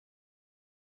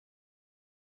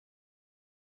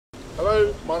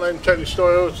Hello, my name's Tony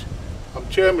Stowe. I'm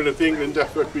chairman of the England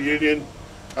Deaf Rugby Union,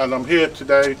 and I'm here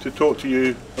today to talk to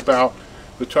you about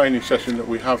the training session that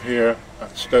we have here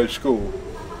at Stowe School.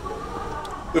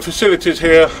 The facilities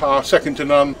here are second to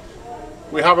none.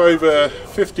 We have over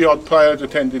 50 odd players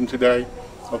attending today,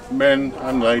 of men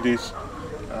and ladies,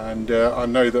 and I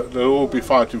know that they'll all be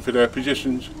fighting for their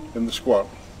positions in the squad.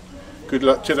 Good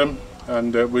luck to them,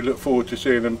 and we look forward to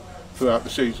seeing them throughout the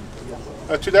season.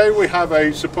 Today we have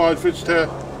a surprise visitor.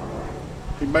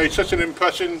 He made such an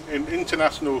impression in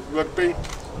international rugby.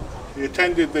 He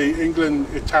attended the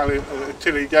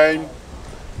England-Italy game.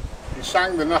 He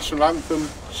sang the national anthem,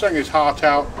 sang his heart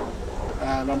out,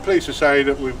 and I'm pleased to say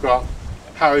that we've got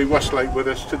Harry Westlake with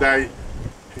us today.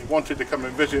 He wanted to come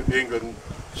and visit the England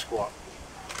squad.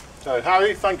 So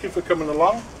Harry, thank you for coming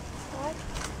along.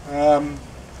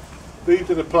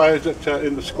 These are the players that are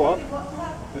in the squad.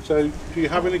 So do you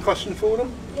have any questions for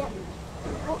them? Yeah.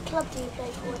 What club do you play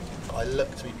for? I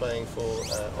look to be playing for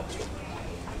Oxford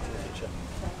in the future.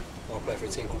 I play for a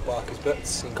team called Barker's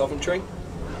Butts in Coventry, in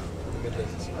the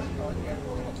Midlands.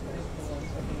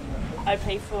 I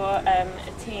play for a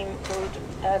team called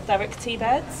Thurrock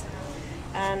T-Birds,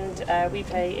 and we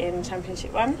play in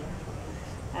Championship 1,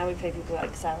 and we play people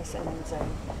like Saracens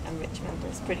and Richmond.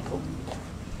 It's pretty cool.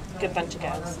 Good bunch of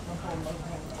girls.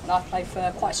 And I play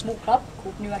for quite a small club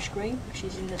called New Ash Green, which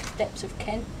is in the depths of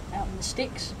Kent, out in the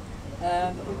sticks.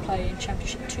 But we play in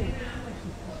Championship 2.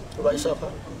 What about yourself,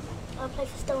 Harry? I play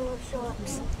for Stowe School.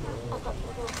 I've got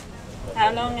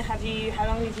How long have you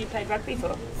played rugby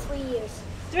for? 3 years.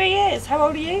 3 years. How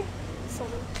old are you?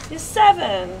 7. You're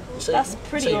 7. So, That's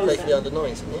pretty so you awesome. played for the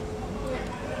under-9s, didn't you?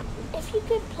 Yeah. If you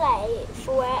could play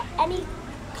for any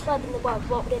club in the world,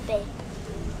 what would it be?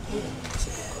 That's a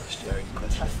good question. Very good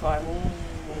question. That's fine.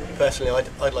 Personally,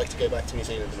 I'd like to go back to New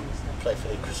Zealand and play for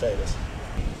the Crusaders.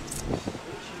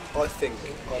 I think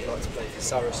I'd like to play for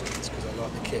Saracens because I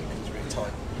like the kick and it's really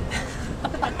tight.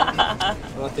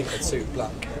 And I think I'd suit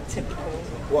black. Typical.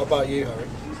 What about you, Harry?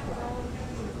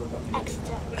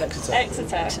 Exeter.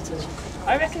 Exeter.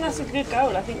 I reckon that's a good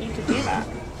goal. I think you could do that.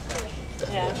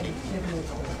 Yeah.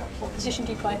 What position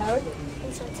do you play, Harry?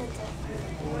 Inside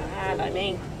centre. Like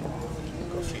me.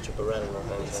 Got a future Barrel in my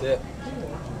hands. That's it.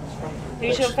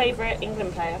 Who's your favourite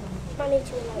England player? I need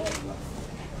to know it.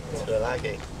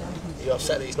 Tuilagi. Are you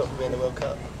upset that he's not going to be in the World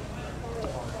Cup?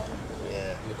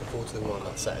 Yeah. Looking forward to the one. I'm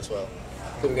upset as well.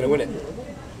 Think we're going to win it?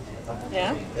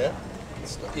 Yeah. Yeah?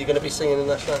 Are you going to be singing the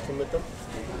national anthem with them?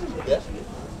 Yeah?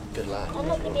 Good lad. I'm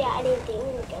not going to be at any of the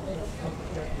England games.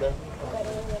 No? I'm going to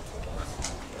England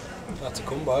games. Had to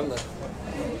come by, haven't they?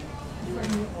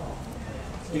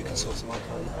 You can sort some out,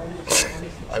 can't you?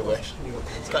 I wish.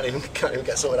 Can't even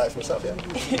get sorted out for myself yet.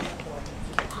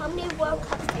 How many World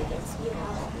Cup tickets do you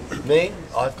have? Me?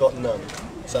 I've got none,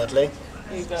 sadly.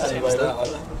 You At the got.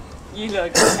 moment. You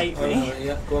lot hate me.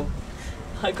 Yeah, go on.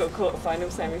 I got quarter-final,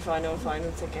 semi-final,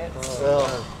 final tickets.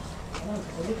 Oh.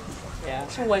 Yeah.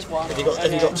 It's always one. Have you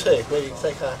got two? Maybe you can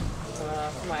take her.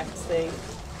 Might have to see.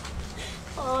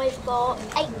 I've got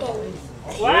 8 games.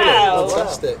 Wow.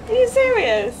 Fantastic. Are you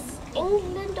serious?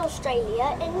 England,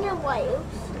 Australia, England, Wales,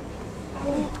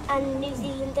 and New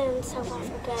Zealand and South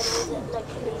Africa, and like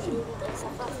New Zealand and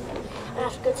South Africa. And I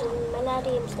have to go to the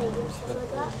Millennium Stadium, stuff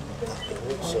like that.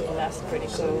 So, That's pretty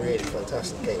some cool. really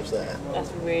fantastic games there.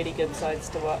 That's really good sides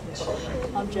to watch.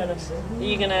 I'm jealous. Are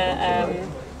you gonna?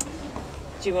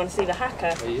 Do you want to see the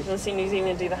haka? Do you want to see New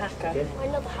Zealand do the haka? I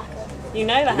know the hacker. You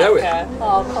know the know it? haka?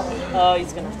 Oh, come on. Oh,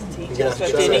 he's gonna have to teach You're us.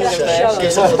 going We're to doing have English to version.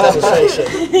 give us a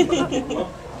demonstration.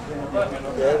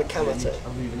 Yeah, the Kamate.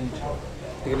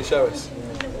 You're going to show us?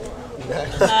 No.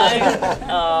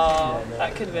 Oh,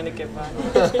 that could have been a good one.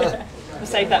 We'll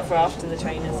save that for after the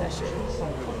training session.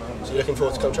 So you're looking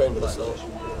forward to come train with us, though?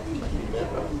 Yeah?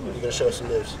 You're going to show us some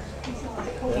moves?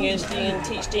 You're going to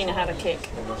teach Gina how to kick.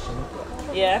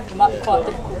 Yeah? It might be quite a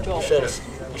difficult job.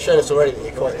 You've shown us already that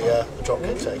you're quite the drop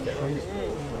kick taker.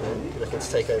 You're looking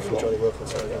to take over from Johnny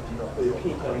Wilkinson. I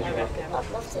reckon. I'd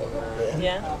love to.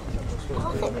 Yeah?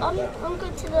 I'm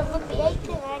going to the rugby 8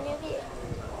 thing, aren't you?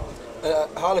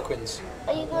 Harlequins?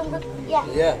 Are you going rugby? Yeah.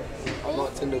 Yeah. Are you?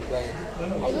 Mike Tyndall playing.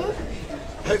 Are you?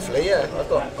 Hopefully, yeah. I've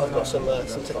got some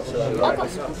tickets for that. I've got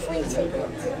some free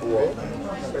tickets.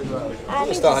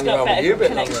 We'll start hanging around with you a bit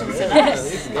connections longer. than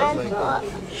us.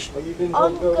 And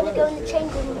I'm going to go in the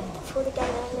change room before the game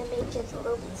and then meet Jason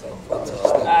Wilkinson.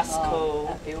 That's cool.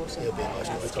 That'd be awesome. It'll be a nice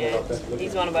one That's coming up. good.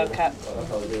 He's won a World Cup.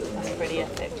 That's pretty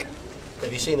epic.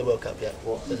 Have you seen the World Cup yet?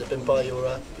 Has it been by your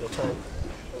town?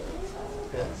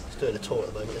 Yeah, it's doing a tour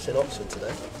at the moment. It's in Oxford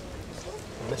today.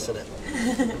 I'm missing it.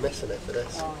 I'm missing it for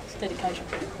this. Oh, it's dedication.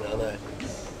 Yeah, I know.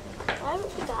 I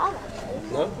don't think I have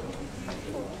actually. No?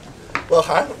 Well,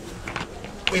 Har,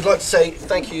 we'd like to say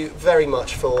thank you very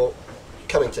much for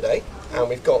coming today, and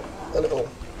we've got a little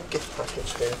gift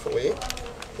package here for you.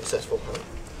 It says for Har.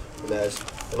 And there's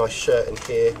a nice shirt in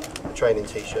here, a training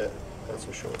t-shirt, and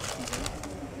some shorts.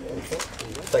 Okay.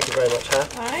 Thank you very much, Har.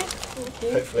 Alright, thank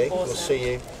you. Hopefully we'll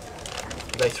see you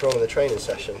later on in the training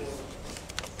session.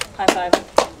 High five.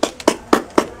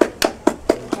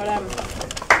 Well done.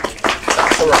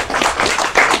 That's all right.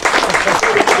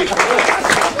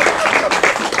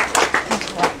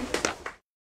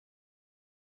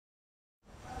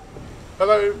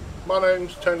 Hello, my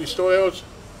name's Tony Stoyles,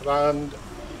 and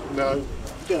no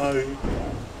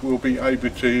will be able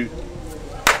to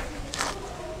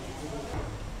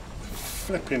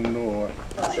flipping no.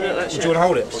 Do you want to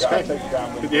hold it?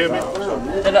 Can you hear me?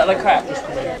 They look like crap.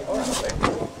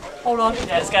 Hold on.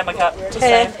 Yeah, it's going back up. Just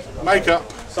saying. Makeup.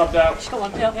 Come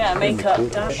on, yeah, makeup.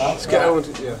 Let's get on with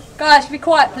it, yeah. Guys, be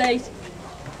quiet, please.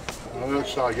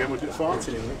 Let's start again. Was it fine?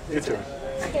 Internet.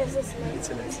 Here's this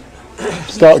one.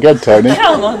 Start again, Tony.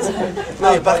 Come on, Tony.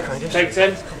 No, your background. Take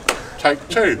 10. Take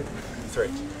 2. 3.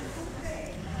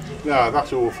 No,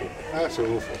 that's awful. That's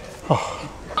awful.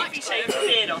 If you shave the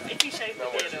beard off,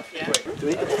 yeah. Do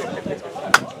we? I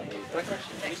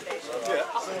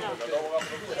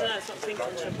don't know, it's not thinking,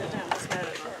 should I put it down? It's smell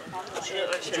it. Should it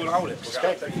look like shit? Do you want to hold it?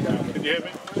 Can you hear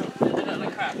me? They look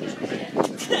like crap.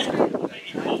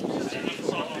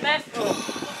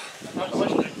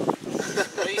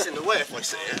 He's in the way if I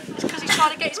sit here. It's because he's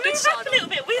trying to get his good Move side up a little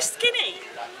bit, we're skinny.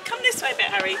 Come this way a bit,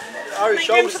 Harry. Harry's Make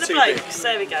room shoulders for the too blokes.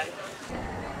 There we go.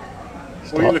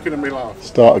 Why are you looking at me laugh?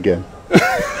 Start again.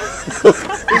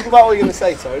 Think about what you're going to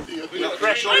say, Tone. We're on a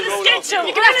schedule.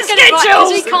 We're on a because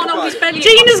he schedule. can't hold his belly.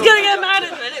 Gina's going to get mad in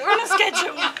a minute. We're on a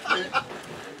schedule.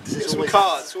 Some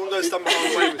cards. Someone goes stand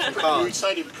behind the way with some We cards.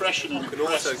 said impression and Can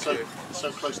press also are cue.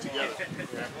 so close together.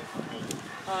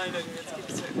 I know, let's keep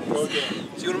it. So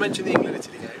you want to mention the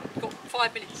England-Italy game? Got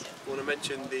 5 minutes. You want to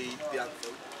mention the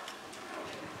anthem?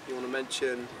 You want to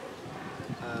mention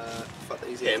the fact that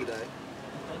he's here today?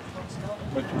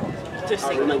 Just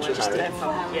think that we're just there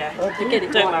for, yeah.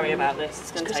 Don't worry about this,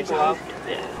 it's going to take a while.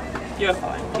 Yeah. You're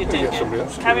fine, you're doing good.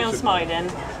 Carry on smiling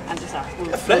and just ask.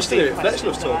 Fletch did it. Fletch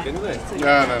loves talking, doesn't he? No.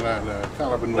 Can't have a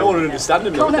No one will northern. understand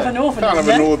him. Can't have an orphan. Can't have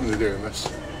a northerner doing this.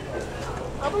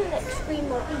 I want an extreme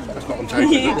one. That's not on tape.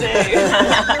 You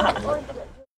do.